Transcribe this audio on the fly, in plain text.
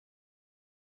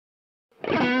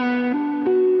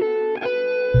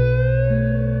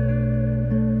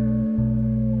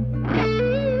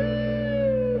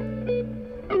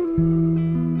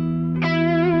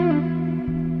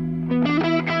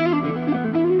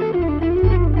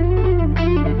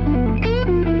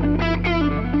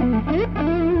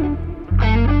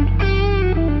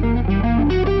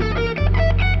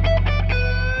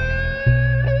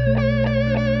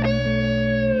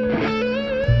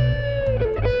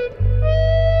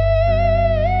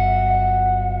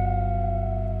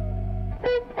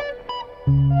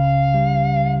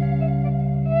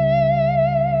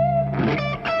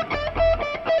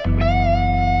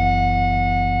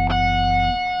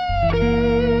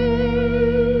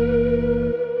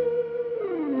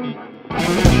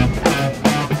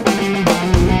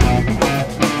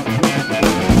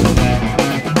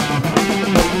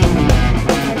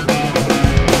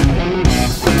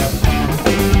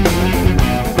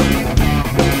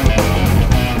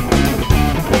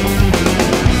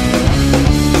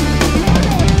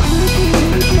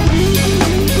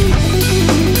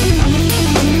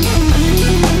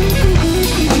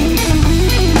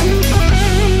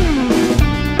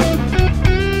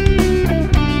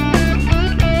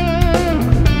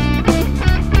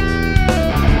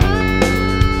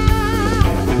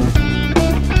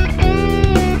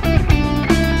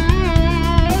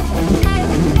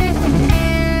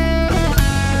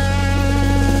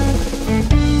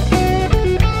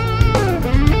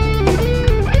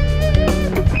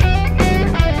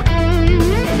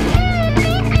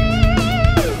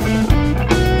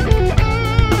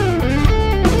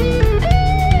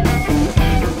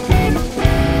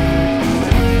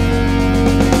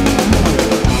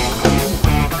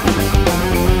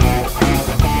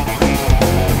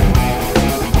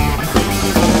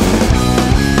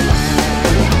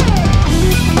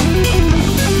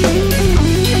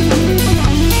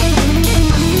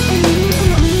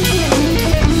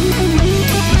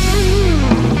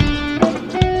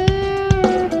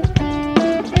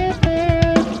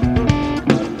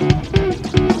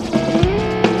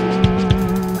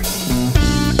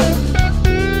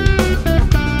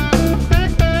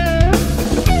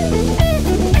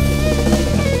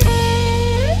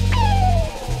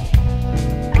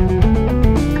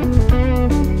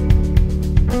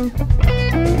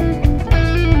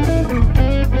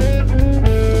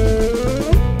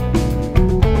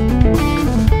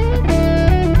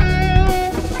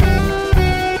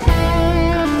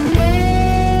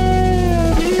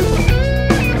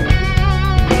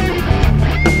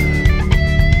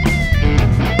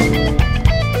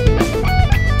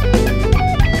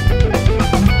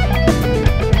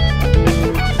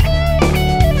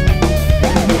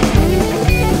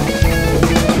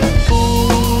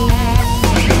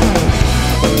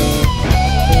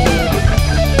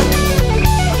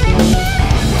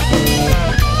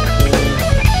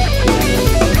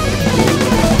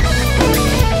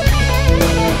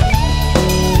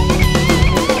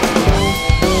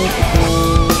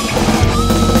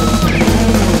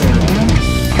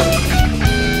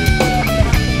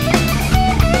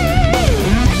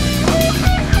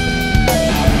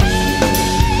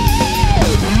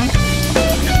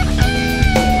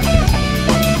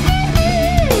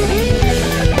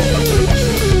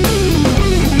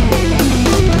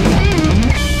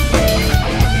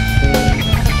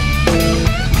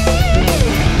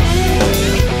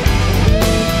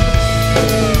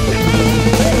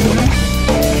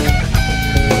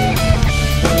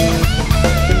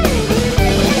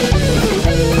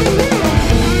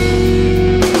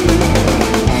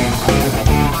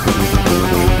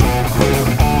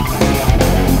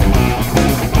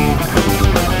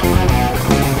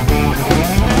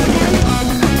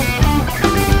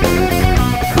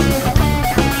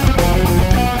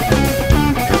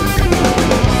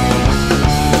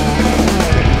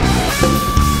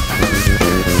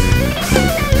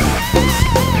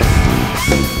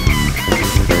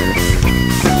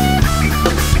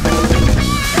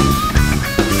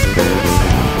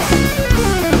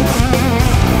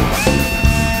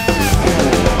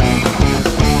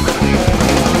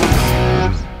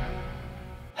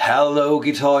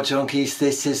guitar junkies,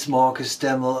 this is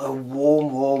M.Deml. A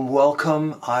warm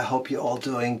welcome. I hope you're all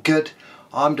doing good.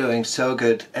 I'm doing so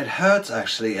good. It hurts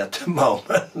actually at the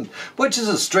moment, which is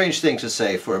a strange thing to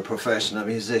say for a professional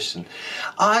musician.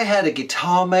 I had a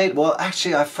guitar made. Well,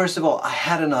 actually, first of all, I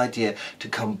had an idea to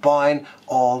combine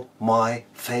all my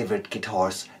favorite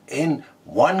guitars in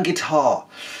one guitar.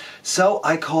 So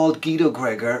I called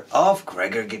Gregor of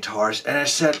Gregor Guitars and I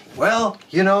said, well,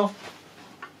 you know,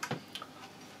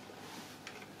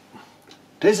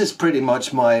 this is pretty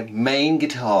much my main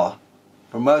guitar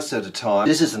for most of the time.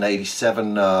 This is an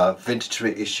 87 vintage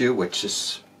reissue, which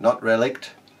is not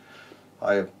relict.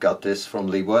 I got this from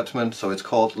Lee Wortman, so it's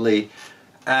called Lee.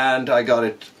 And I got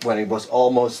it when it was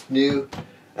almost new.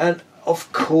 And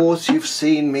of course you've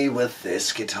seen me with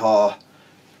this guitar,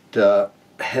 the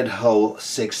Headhole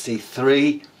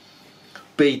 63,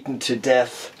 beaten to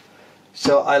death.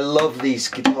 So I love these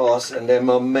guitars and they're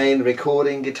my main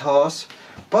recording guitars.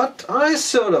 But I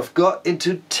sort of got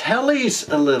into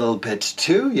tellies a little bit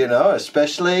too, you know,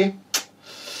 especially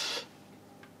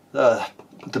the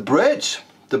bridge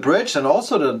and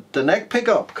also the neck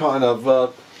pickup kind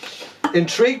of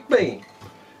intrigued me.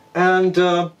 And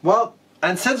well,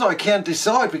 and since I can't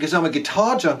decide because I'm a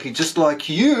guitar junkie just like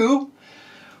you,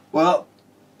 well,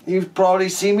 you've probably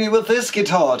seen me with this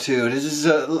guitar too. This is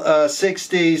a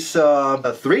 60s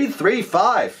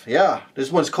 335. Yeah,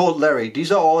 this one's called Larry.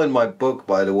 These are all in my book,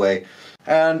 by the way.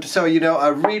 And so, you know, I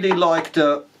really like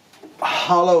the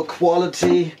hollow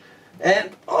quality.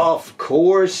 And of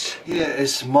course, here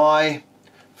is my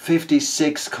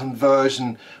 56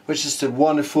 conversion, which is the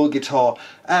wonderful guitar.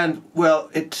 And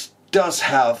well, it does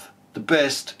have the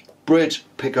best bridge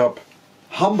pickup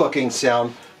humbucking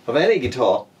sound of any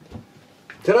guitar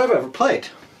that I've ever played,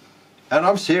 and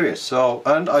I'm serious. So,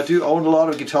 and I do own a lot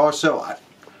of guitars, so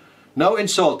no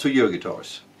insult to your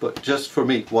guitars, but just for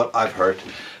me, what I've heard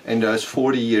in those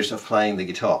 40 years of playing the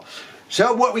guitar.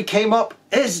 So what we came up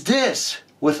is this,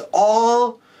 with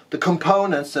all the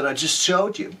components that I just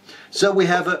showed you. So we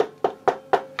have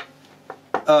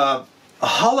a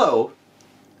hollow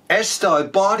S-style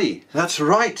body, that's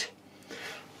right.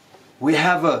 We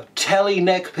have a telly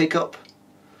neck pickup,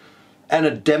 and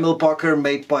a M.Deml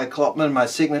made by Klopman, my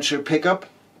signature pickup,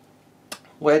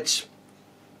 which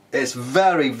is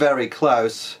very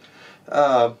close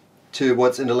to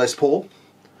what's in the Les Paul,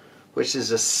 which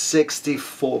is a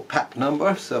 64 pad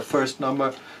number, so first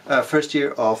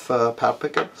year of pad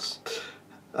pickups.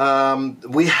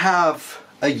 We have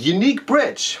a unique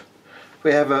bridge.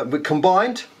 We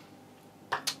combined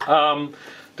the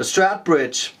Strat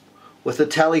bridge with the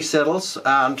telly saddles,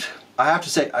 and I have to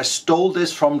say, I stole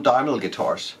this from M.Deml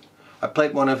Guitars. I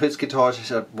played one of his guitars. I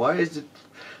said, why is it?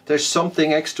 There's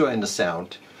something extra in the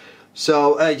sound.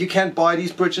 So you can't buy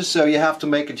these bridges, so you have to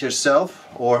make it yourself,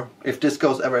 or if this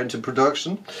goes ever into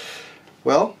production.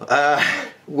 Well,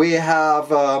 we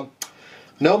have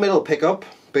no middle pickup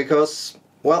because,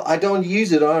 well, I don't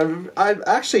use it. I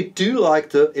actually do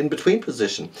like the in-between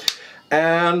position.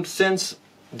 And since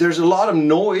there's a lot of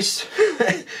noise,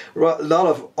 a lot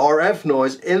of RF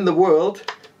noise in the world,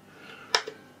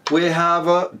 we have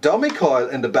a dummy coil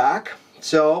in the back,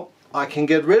 so I can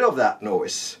get rid of that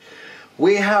noise.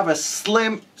 We have a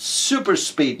slim super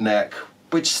speed neck,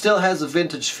 which still has a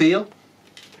vintage feel,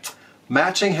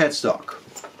 matching headstock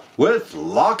with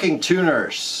locking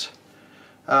tuners.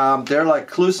 They're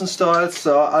like Clusen styles,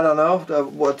 so I don't know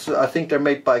I think they're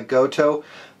made by Goto.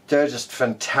 They're just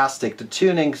fantastic. The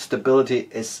tuning stability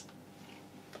is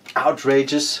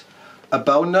outrageous. A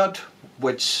bone nut,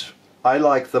 which I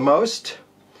like the most.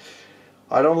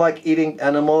 I don't like eating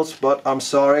animals, but I'm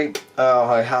sorry,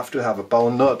 I have to have a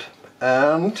bone nut.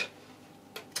 And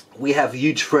we have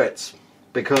huge frets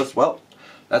because, well,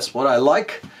 that's what I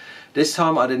like. This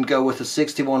time I didn't go with the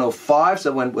 6105s,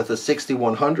 I went with the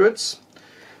 6100s.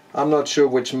 I'm not sure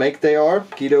which make they are.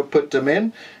 Guido put them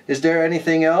in. Is there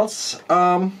anything else?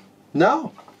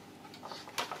 No.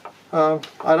 I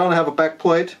don't have a back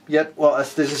plate yet. Well,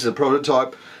 this is a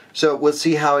prototype, so we'll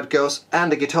see how it goes.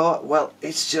 And the guitar, well,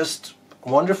 it's just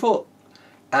wonderful,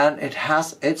 and it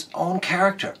has its own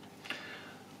character.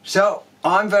 So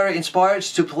I'm very inspired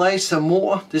to play some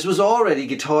more. This was already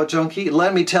Guitar Junkie.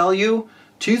 Let me tell you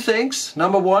two things.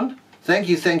 Number one, thank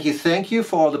you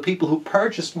for all the people who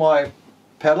purchased my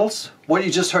pedals. What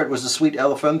you just heard was the Sweet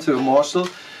Elephant to a Marshall,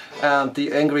 and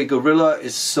the Angry Gorilla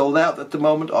is sold out at the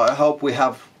moment. I hope we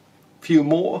have a few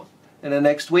more in the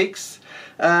next weeks.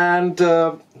 And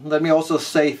let me also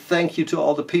say thank you to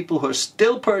all the people who are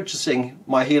still purchasing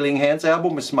my Healing Hands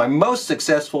album. It's my most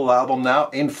successful album now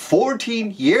in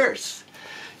 14 years.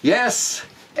 Yes,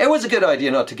 it was a good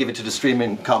idea not to give it to the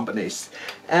streaming companies.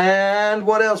 And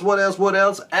what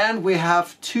else? And we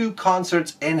have 2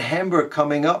 concerts in Hamburg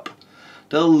coming up.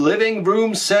 The Living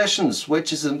Room Sessions,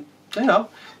 which is a, you know,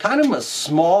 kind of a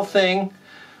small thing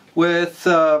with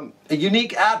a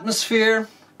unique atmosphere,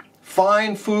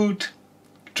 fine food,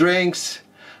 drinks,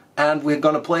 and we're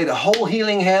gonna play the whole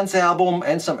Healing Hands album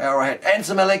and some Errorhead and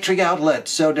some Electric Outlet.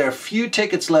 So there are few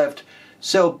tickets left,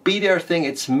 so be there.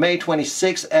 It's May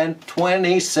 26th and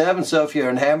 27th, so if you're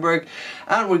in Hamburg.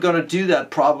 And we're gonna do that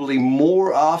probably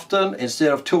more often.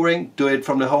 Instead of touring, do it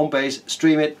from the home base,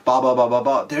 stream it, blah blah blah blah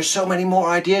blah. There's so many more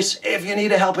ideas. If you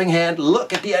need a helping hand,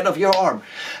 look at the end of your arm.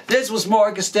 This was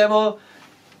M.Deml.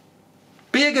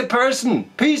 Be a good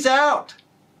person. Peace out.